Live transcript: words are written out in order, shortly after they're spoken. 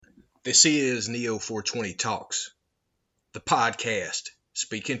This is Neo 420 Talks, the podcast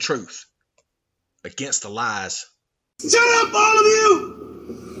speaking truth against the lies. Shut up, all of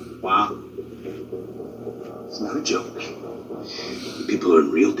you! Wow. It's not a joke. You people are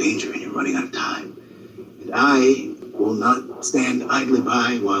in real danger and you're running out of time. And I will not stand idly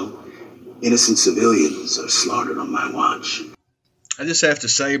by while innocent civilians are slaughtered on my watch. I just have to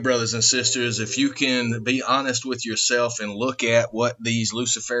say, brothers and sisters, if you can be honest with yourself and look at what these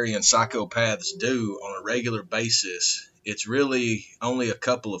Luciferian psychopaths do on a regular basis, it's really only a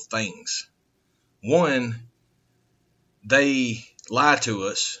couple of things. One, they lie to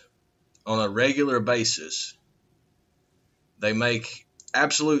us on a regular basis. They make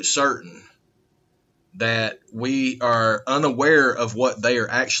absolute certain that we are unaware of what they are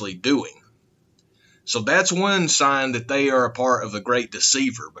actually doing. So that's one sign that they are a part of the Great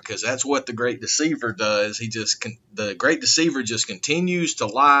Deceiver, because that's what the Great Deceiver does. The Great Deceiver just continues to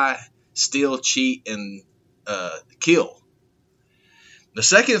lie, steal, cheat, and kill. The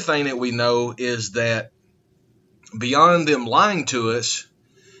second thing that we know is that beyond them lying to us,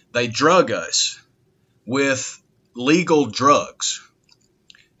 they drug us with legal drugs.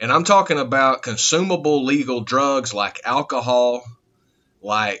 And I'm talking about consumable legal drugs like alcohol,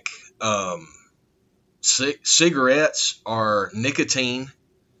 like cigarettes are nicotine,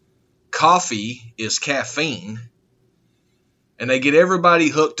 coffee is caffeine, and they get everybody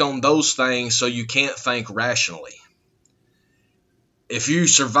hooked on those things so you can't think rationally. If you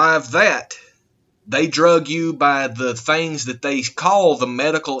survive that, they drug you by the things that they call the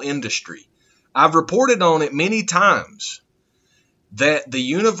medical industry. I've reported on it many times that the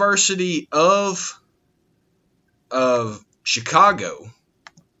University of Chicago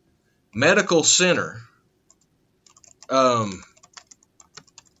Medical Center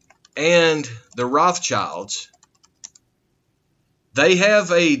and the Rothschilds, they have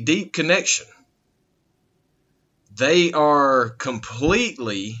a deep connection. They are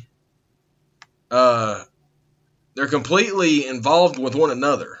completely involved with one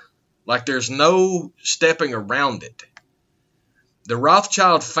another. Like there's no stepping around it. The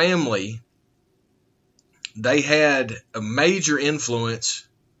Rothschild family, they had a major influence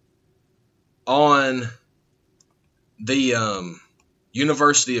on the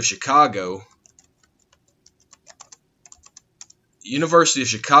University of Chicago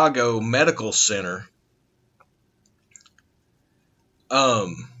Medical Center.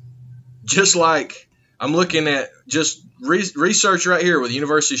 Just like I'm looking at just research right here with the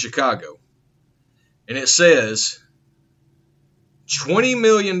University of Chicago, and it says $20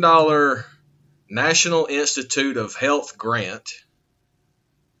 million National Institute of Health grant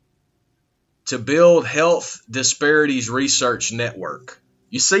to build health disparities research network.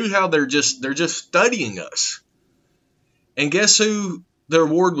 You see how they're just studying us. And guess who the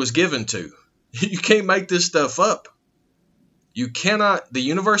award was given to? You can't make this stuff up. You cannot. The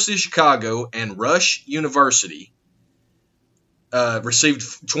University of Chicago and Rush University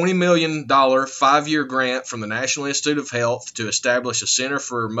received $20 million 5-year grant from the National Institute of Health to establish a center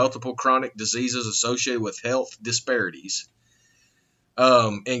for multiple chronic diseases associated with health disparities.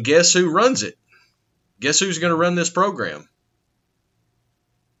 And guess who runs it? Guess who's going to run this program?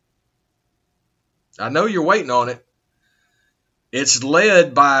 I know you're waiting on it. It's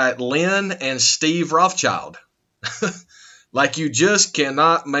led by Lynn and Steve Rothschild. Like, you just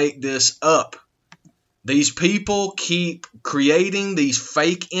cannot make this up. These people keep creating these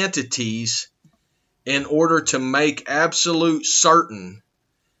fake entities in order to make absolute certain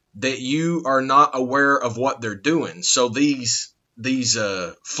that you are not aware of what they're doing. So these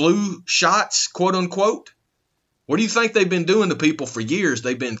flu shots, quote unquote, what do you think they've been doing to people for years?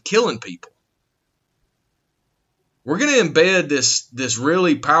 They've been killing people. We're going to embed this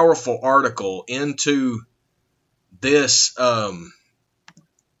really powerful article into this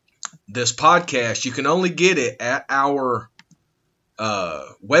this podcast. You can only get it at our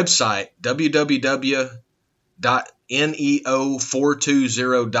website,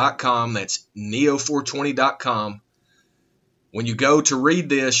 www.neo420.com. That's neo420.com. When you go to read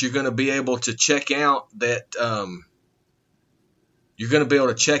this, you're going to be able to check out that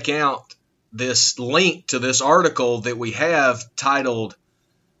this link to this article that we have titled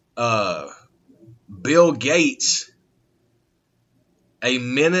Bill Gates, a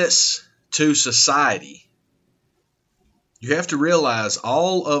Menace to Society. You have to realize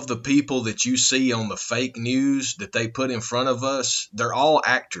all of the people that you see on the fake news that they put in front of us, they're all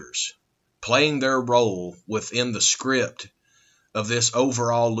actors playing their role within the script of this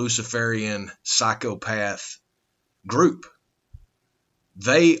overall Luciferian psychopath group.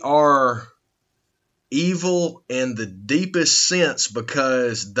 They are evil in the deepest sense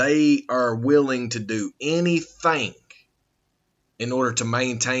because they are willing to do anything in order to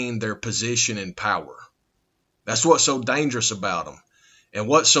maintain their position and power. That's what's so dangerous about them. And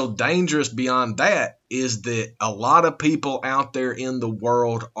what's so dangerous beyond that is that a lot of people out there in the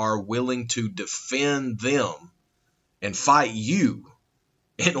world are willing to defend them and fight you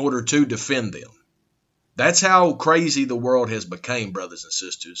in order to defend them. That's how crazy the world has become, brothers and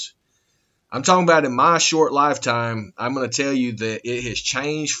sisters. I'm talking about in my short lifetime, I'm going to tell you that it has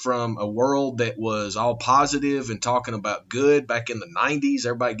changed from a world that was all positive and talking about good back in the 90s,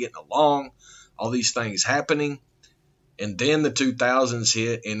 everybody getting along, all these things happening. And then the 2000s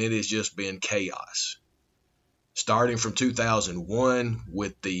hit, and it has just been chaos. Starting from 2001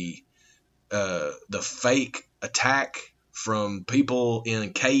 with the fake attack from people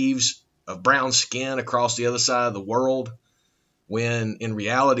in caves of brown skin across the other side of the world, when in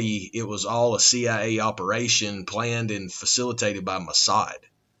reality it was all a CIA operation planned and facilitated by Mossad,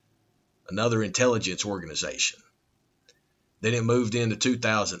 another intelligence organization. Then it moved into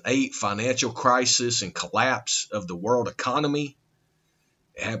 2008, financial crisis and collapse of the world economy.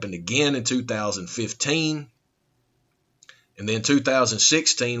 It happened again in 2015. And then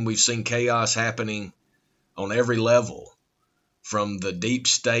 2016, we've seen chaos happening on every level, from the deep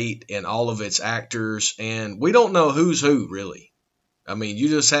state and all of its actors. And we don't know who's who, really. I mean, you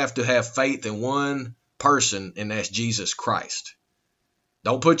just have to have faith in one person, and that's Jesus Christ.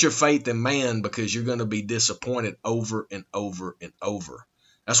 Don't put your faith in man, because you're going to be disappointed over and over and over.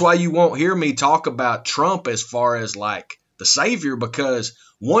 That's why you won't hear me talk about Trump as far as like the savior, because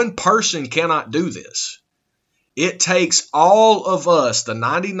one person cannot do this. It takes all of us, the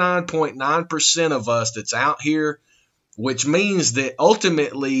 99.9% of us that's out here, which means that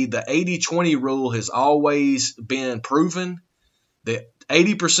ultimately the 80-20 rule has always been proven, that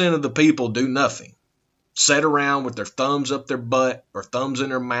 80% of the people do nothing. Sit around with their thumbs up their butt or thumbs in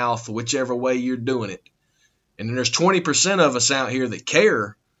their mouth, whichever way you're doing it. And then there's 20% of us out here that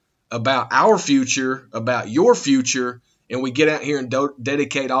care about our future, about your future, and we get out here and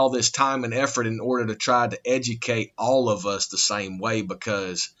dedicate all this time and effort in order to try to educate all of us the same way,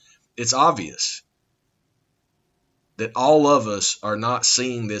 because it's obvious that all of us are not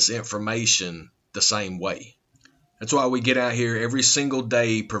seeing this information the same way. That's why we get out here every single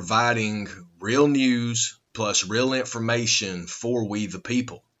day providing real news plus real information for we the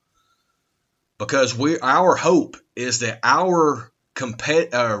people. Because our hope is that our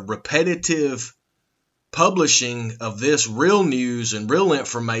repetitive publishing of this real news and real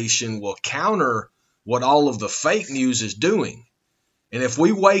information will counter what all of the fake news is doing. And if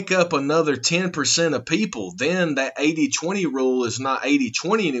we wake up another 10% of people, then that 80-20 rule is not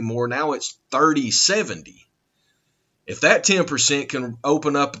 80-20 anymore. Now it's 30-70. If that 10% can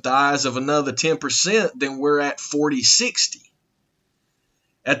open up the eyes of another 10%, then we're at 40-60.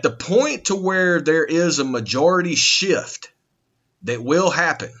 At the point to where there is a majority shift that will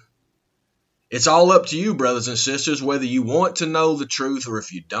happen, it's all up to you, brothers and sisters, whether you want to know the truth or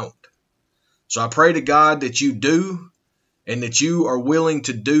if you don't. So I pray to God that you do, and that you are willing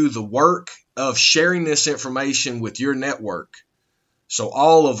to do the work of sharing this information with your network so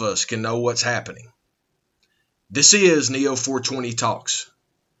all of us can know what's happening. This is Neo 420 Talks,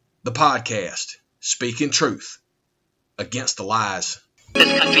 the podcast, speaking truth against the lies.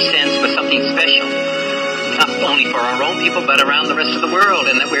 This country stands for something special, not only for our own people, but around the rest of the world,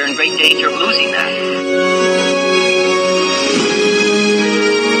 and that we're in great danger of losing that.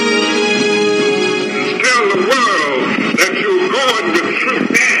 Tell the world that you're going with truth.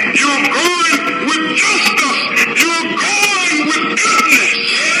 You're going with justice. You're going with goodness.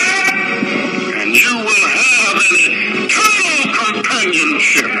 And you will have an eternal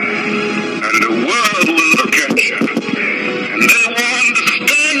companionship. And the world will look at you. And they will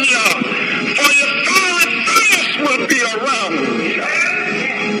understand you. For your solid face will be around you.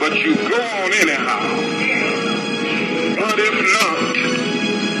 But you go on anyhow. But if not,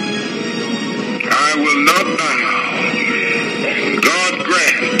 I will not bow. God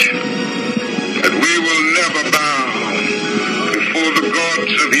grant that we will never bow before the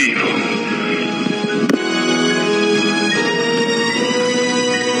gods of evil.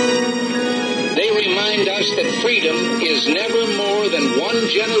 They remind us that freedom is never more than one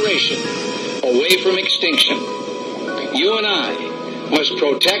generation away from extinction. You and I must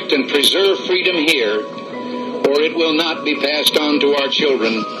protect and preserve freedom here, or it will not be passed on to our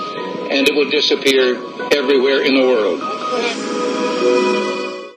children, and it will disappear everywhere in the world.